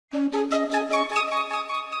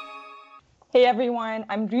Hey everyone,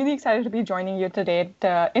 I'm really excited to be joining you today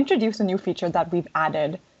to introduce a new feature that we've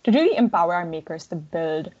added to really empower our makers to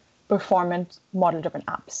build performant model-driven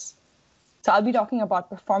apps. So I'll be talking about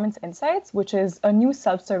Performance Insights, which is a new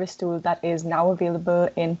self-service tool that is now available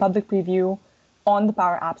in public preview on the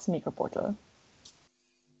Power Apps Maker portal.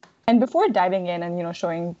 And before diving in and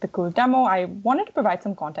showing the cool demo, I wanted to provide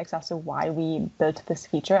some context as to why we built this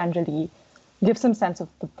feature and really give some sense of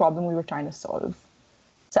the problem we were trying to solve.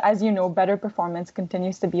 So as you know, better performance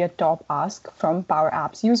continues to be a top ask from Power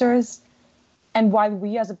Apps users. And while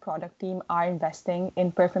we as a product team are investing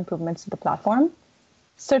in perf improvements to the platform,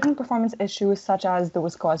 certain performance issues, such as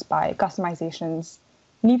those caused by customizations,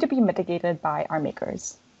 need to be mitigated by our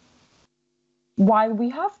makers. While we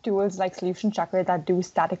have tools like Solution Checker that do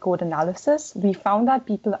static code analysis, we found that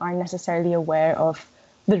people aren't necessarily aware of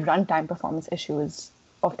the runtime performance issues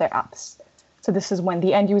of their apps. So this is when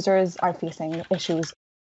the end users are facing issues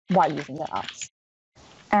while using their apps.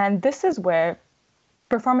 And this is where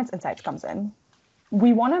Performance Insights comes in.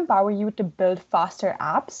 We want to empower you to build faster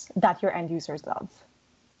apps that your end users love.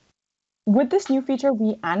 With this new feature,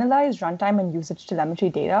 we analyze runtime and usage telemetry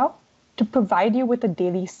data to provide you with a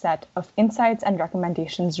daily set of insights and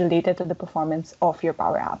recommendations related to the performance of your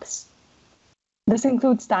Power Apps. This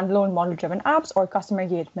includes standalone model-driven apps or customer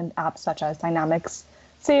engagement apps such as Dynamics,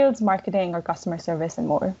 sales, marketing, or customer service, and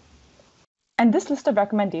more. And this list of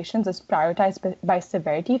recommendations is prioritized by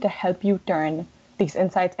severity to help you turn these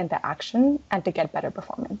insights into action and to get better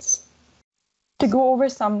performance. To go over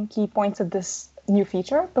some key points of this new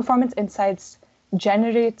feature, Performance Insights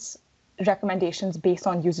generates recommendations based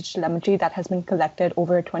on usage telemetry that has been collected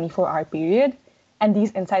over a 24-hour period, and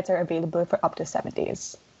these insights are available for up to 7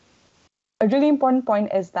 days. A really important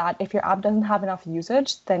point is that if your app doesn't have enough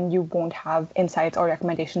usage, then you won't have insights or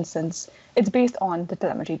recommendations since it's based on the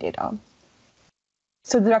telemetry data.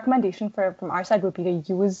 So the recommendation from our side would be to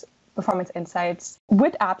use Performance Insights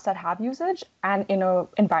with apps that have usage and in an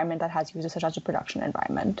environment that has usage, such as a production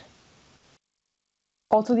environment.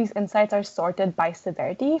 Also, these insights are sorted by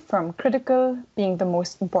severity, from critical being the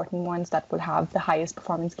most important ones that will have the highest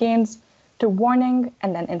performance gains, to warning,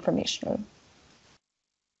 and then informational.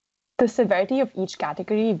 The severity of each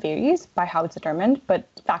category varies by how it's determined, but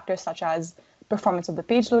factors such as performance of the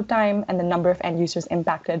page load time and the number of end users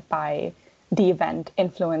impacted by the event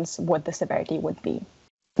influence what the severity would be.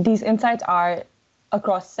 These insights are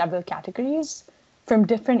across several categories from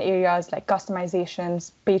different areas like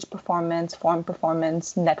customizations, page performance, form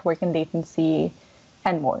performance, network and latency,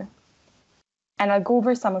 and more. And I'll go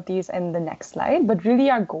over some of these in the next slide, but really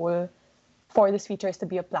our goal for this feature is to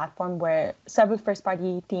be a platform where several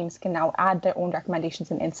first-party teams can now add their own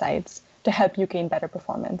recommendations and insights to help you gain better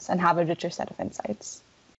performance and have a richer set of insights.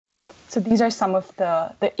 So these are some of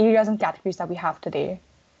the areas and categories that we have today.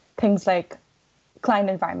 Things like client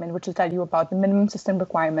environment, which will tell you about the minimum system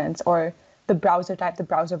requirements, or the browser type, the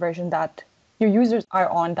browser version that your users are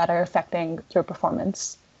on that are affecting your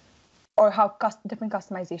performance, or how different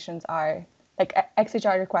customizations are, like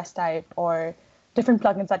XHR request type or different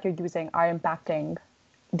plugins that you're using are impacting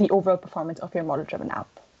the overall performance of your model-driven app.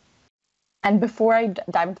 And before I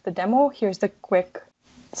dive into the demo, here's the quick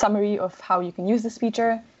summary of how you can use this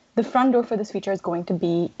feature. The front door for this feature is going to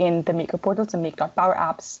be in the Maker portal, so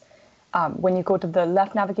make.powerapps. When you go to the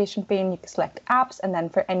left navigation pane, you can select apps, and then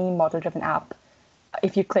for any model-driven app,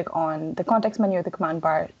 if you click on the context menu or the command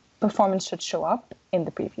bar, performance should show up in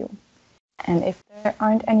the preview. And if there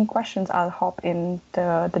aren't any questions, I'll hop in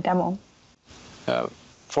the demo.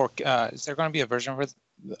 Is there going to be a version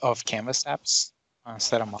of Canvas apps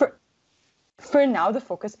instead of model? For now, the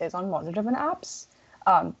focus is on model-driven apps.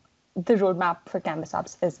 The roadmap for Canvas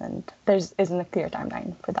apps isn't a clear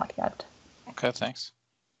timeline for that yet. Okay, thanks.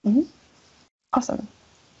 Mm-hmm. Awesome.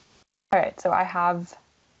 All right, so I have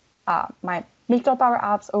my Make.Power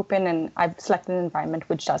apps open, and I've selected an environment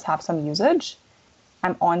which does have some usage.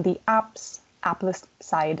 I'm on the app list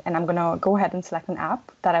side, and I'm going to go ahead and select an app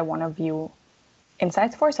that I want to view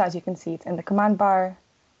insights for. So as you can see, it's in the command bar,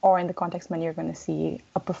 or in the context menu, you're going to see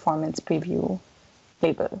a performance preview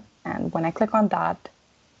label. And when I click on that,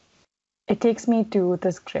 it takes me to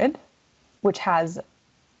this grid, which has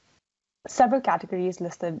several categories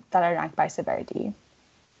listed that are ranked by severity.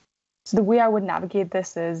 So the way I would navigate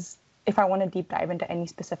this is, if I want to deep dive into any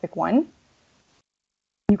specific one,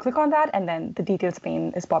 you click on that, and then the details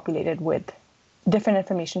pane is populated with different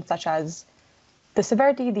information such as the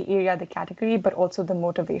severity, the area, the category, but also the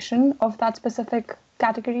motivation of that specific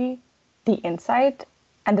category, the insight,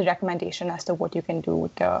 and the recommendation as to what you can do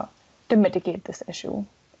to mitigate this issue.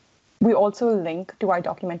 We also link to our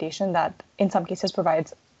documentation that in some cases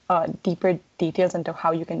provides deeper details into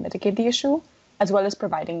how you can mitigate the issue, as well as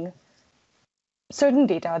providing certain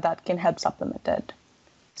data that can help supplement it.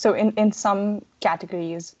 So in some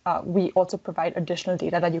categories, we also provide additional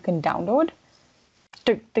data that you can download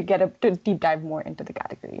to deep dive more into the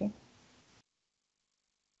category.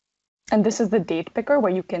 And this is the date picker,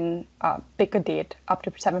 where you can pick a date up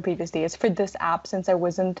to 7 previous days. For this app, since there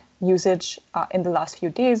wasn't usage in the last few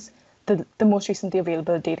days, the most recently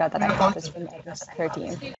available data that I have is from August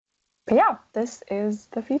 13th. But yeah, this is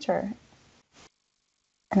the feature.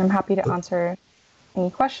 And I'm happy to answer any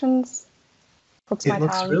questions folks might have. It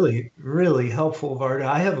looks really, really helpful, Varda.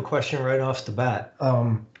 I have a question right off the bat.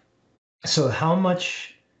 So how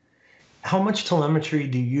much telemetry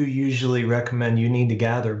do you usually recommend you need to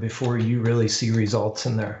gather before you really see results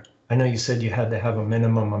in there? I know you said you had to have a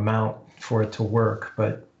minimum amount for it to work,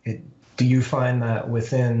 but do you find that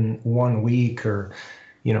within 1 week or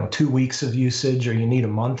 2 weeks of usage, or you need a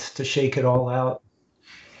month to shake it all out?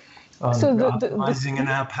 So optimizing an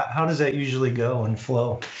app, how does that usually go and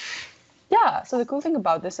flow? Yeah, so the cool thing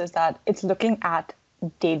about this is that it's looking at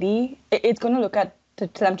daily. It's going to look at the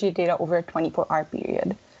telemetry data over a 24-hour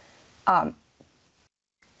period.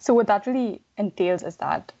 So what that really entails is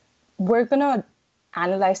that we're going to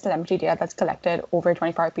analyze telemetry data that's collected over a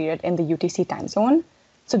 24-hour period in the UTC time zone.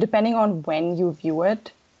 So depending on when you view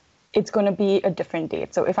it, it's going to be a different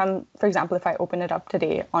date. So for example, if I open it up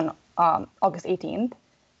today on August 18th,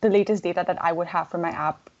 the latest data that I would have for my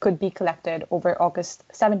app could be collected over August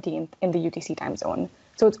 17th in the UTC time zone.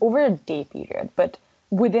 So it's over a day period, but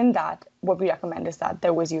within that, what we recommend is that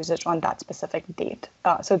there was usage on that specific date.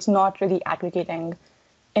 So it's not really aggregating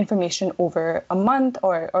information over a month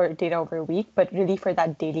or data over a week, but really for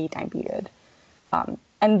that daily time period.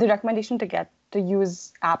 And the recommendation to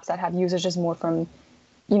use apps that have usage is more from,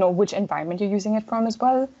 which environment you're using it from as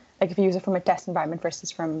well. Like if you use it from a test environment versus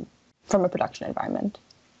from a production environment.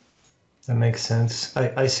 That makes sense.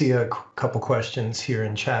 I see a couple questions here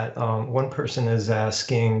in chat. One person is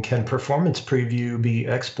asking, can performance preview be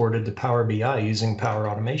exported to Power BI using Power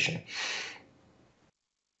Automation?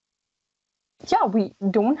 Yeah, we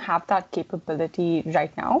don't have that capability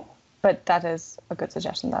right now, but that is a good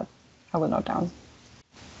suggestion that I will note down.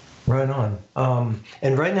 Right on.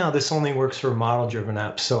 And right now, this only works for model-driven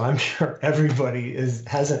apps, so I'm sure everybody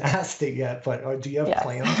hasn't asked it yet, but do you have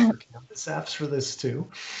plans for Canvas apps for this too?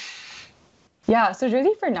 Yeah, so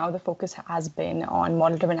really for now, the focus has been on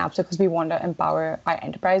model-driven apps because we want to empower our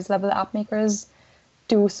enterprise-level app makers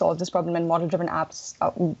to solve this problem. And model-driven apps,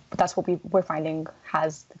 that's what we're finding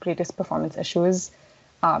has the greatest performance issues.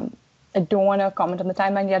 I don't want to comment on the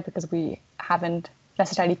timeline yet because we haven't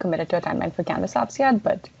necessarily committed to a timeline for Canvas apps yet,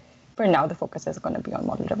 but for now, the focus is going to be on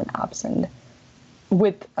model-driven apps. And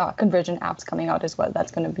with convergent apps coming out as well,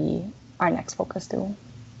 that's going to be our next focus too.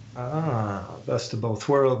 Best of both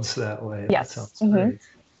worlds that way. Yes. That sounds great.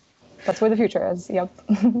 That's where the future is. Yep.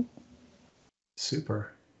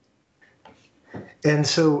 Super. And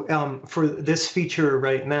so for this feature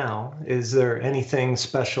right now, is there anything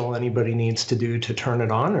special anybody needs to do to turn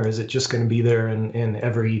it on, or is it just going to be there in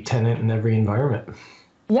every tenant and every environment?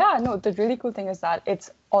 Yeah, no, the really cool thing is that it's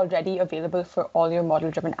already available for all your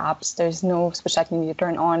model-driven apps. There's no switch that you need to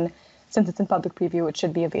turn on. Since it's in public preview, it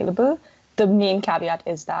should be available. The main caveat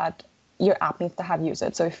is that your app needs to have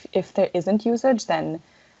usage. So if there isn't usage, then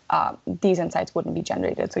these insights wouldn't be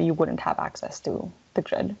generated. So you wouldn't have access to the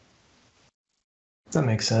grid. That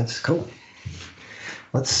makes sense. Cool.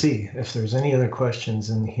 Let's see if there's any other questions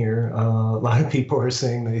in here. A lot of people are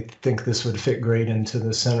saying they think this would fit great into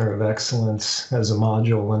the Center of Excellence as a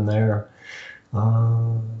module in there.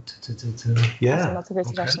 Yeah. That's a great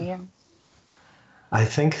suggestion, yeah. I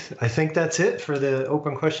think that's it for the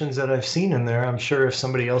open questions that I've seen in there. I'm sure if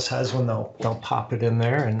somebody else has one, they'll pop it in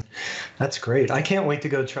there, and that's great. I can't wait to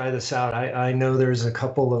go try this out. I know there's a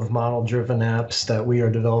couple of model-driven apps that we are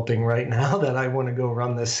developing right now that I want to go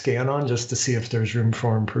run this scan on just to see if there's room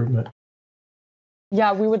for improvement.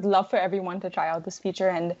 Yeah, we would love for everyone to try out this feature,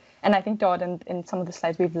 and I think, Todd, in some of the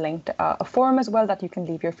slides we've linked a forum as well that you can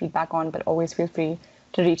leave your feedback on, but always feel free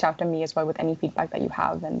to reach out to me as well with any feedback that you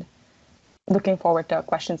have, and looking forward to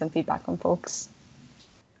questions and feedback from folks.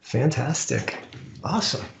 Fantastic.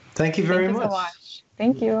 Awesome. Thank you very much.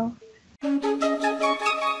 Thank you so much. Thank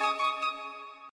you.